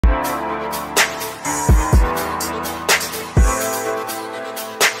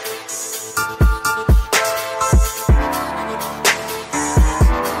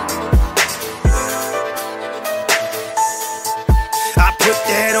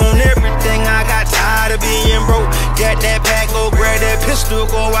on everything, I got tired of being broke. Got that pack, go grab that pistol,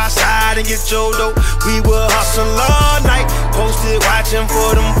 go outside and get your dope. We would hustle all night, posted watching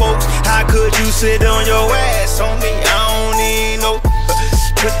for them folks. How could you sit on your ass on me? I don't even know.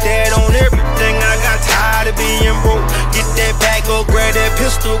 Put that on everything, I got tired of being broke. Get that pack, go grab that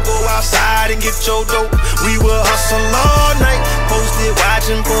pistol, go outside and get your dope. We would hustle all night, posted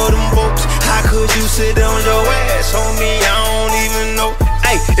watching for them folks. How could you sit on your ass on me? I don't even know.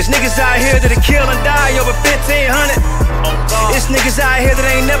 Hey, it's niggas out here that'll kill and die over 1,500. It's niggas out here that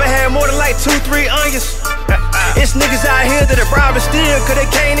ain't never had more than like 2-3 onions. It's niggas out here that'll rob and steal cause they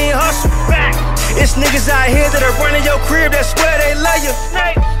can't even hustle. It's niggas out here that'll run in your crib that swear they love you.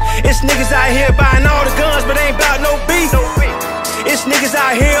 It's niggas out here buying all the guns but ain't bout no beef. It's niggas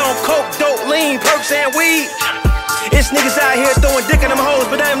out here on coke, dope, lean, perks and weed. It's niggas out here throwing dick in them hoes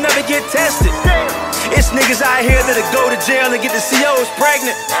but they'll never get tested. It's niggas out here that'll go to jail and get the COs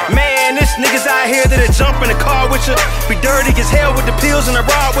pregnant. Man, it's niggas out here that'll jump in the car with you, be dirty as hell with the pills and the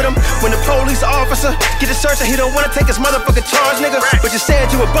rod with them. When the police officer get a search and he don't wanna take his motherfucking charge, nigga. But you said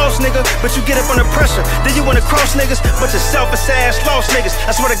you a boss, nigga, but you get up under pressure. Then you wanna cross niggas, bunch of selfish ass lost niggas.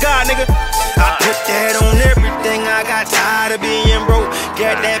 I swear to God, nigga, I put that on everything, I got tired of being broke.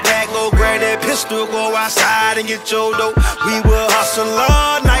 Got that pack, go grab that pistol, go outside and get your dope. We will hustle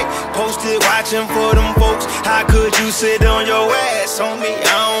all night, posted watching for them folks. How could you sit on your ass on me?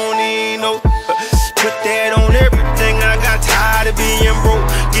 I don't even know. Put that on everything, I got tired of being broke.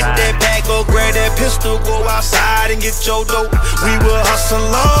 Get that pack, go grab that pistol, go outside and get your dope. We will hustle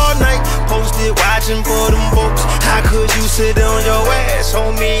all night, posted watching for them folks. How could you sit on your ass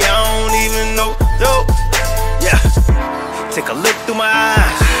on me? I don't even know. Yo, yeah. Take a look through my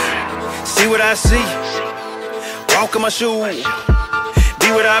eyes, see what I see. Walk in my shoes, be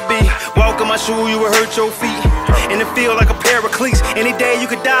what I be. Walk in my shoe, you will hurt your feet. And it feel like a pair of cleats. Any day you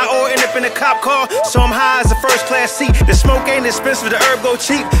could die or end up in a cop car. So I'm high as a first class seat. The smoke ain't expensive, the herb go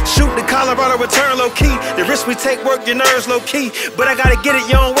cheap. Shoot the Colorado, return low key. The risk we take work your nerves low key. But I gotta get it,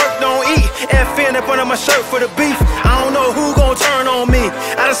 you don't work, don't eat. FN up under my shirt for the beef. I don't know who gon' turn on me.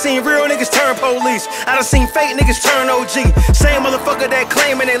 I done seen real niggas turn police. I done seen fake niggas turn OG. Same motherfucker that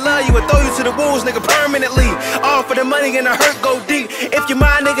claiming they love you and throw you to the wolves, nigga, permanently. All for the money and the hurt go deep. If you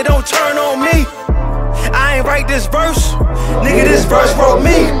mind, nigga, don't turn on me. I ain't write this verse, nigga, this verse wrote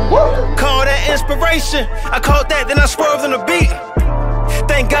me. Call that inspiration, I caught that, then I swerved on the beat.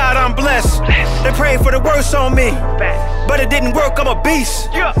 Thank God I'm blessed, they prayed for the worst on me. But it didn't work, I'm a beast,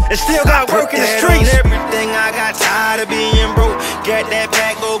 and still got work in the streets. I put that on everything, I got tired of being broke. Got that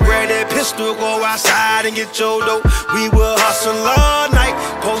pack, go grab that pistol, go outside and get your dope. We will hustle all night,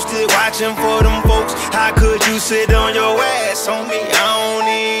 posted watching for them folks. How could you sit on your ass on me? I don't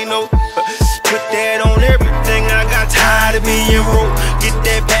even know. Put that on everything, I got tired of being broke. Get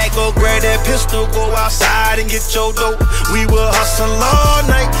that pack, go grab that pistol, go outside and get your dope. We will hustle all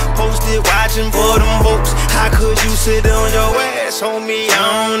night, posted watching for them folks. How could you sit on your ass on me?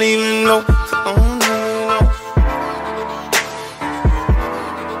 I don't even know. I don't even know.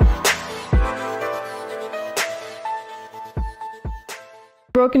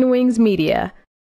 Broken Wings Media.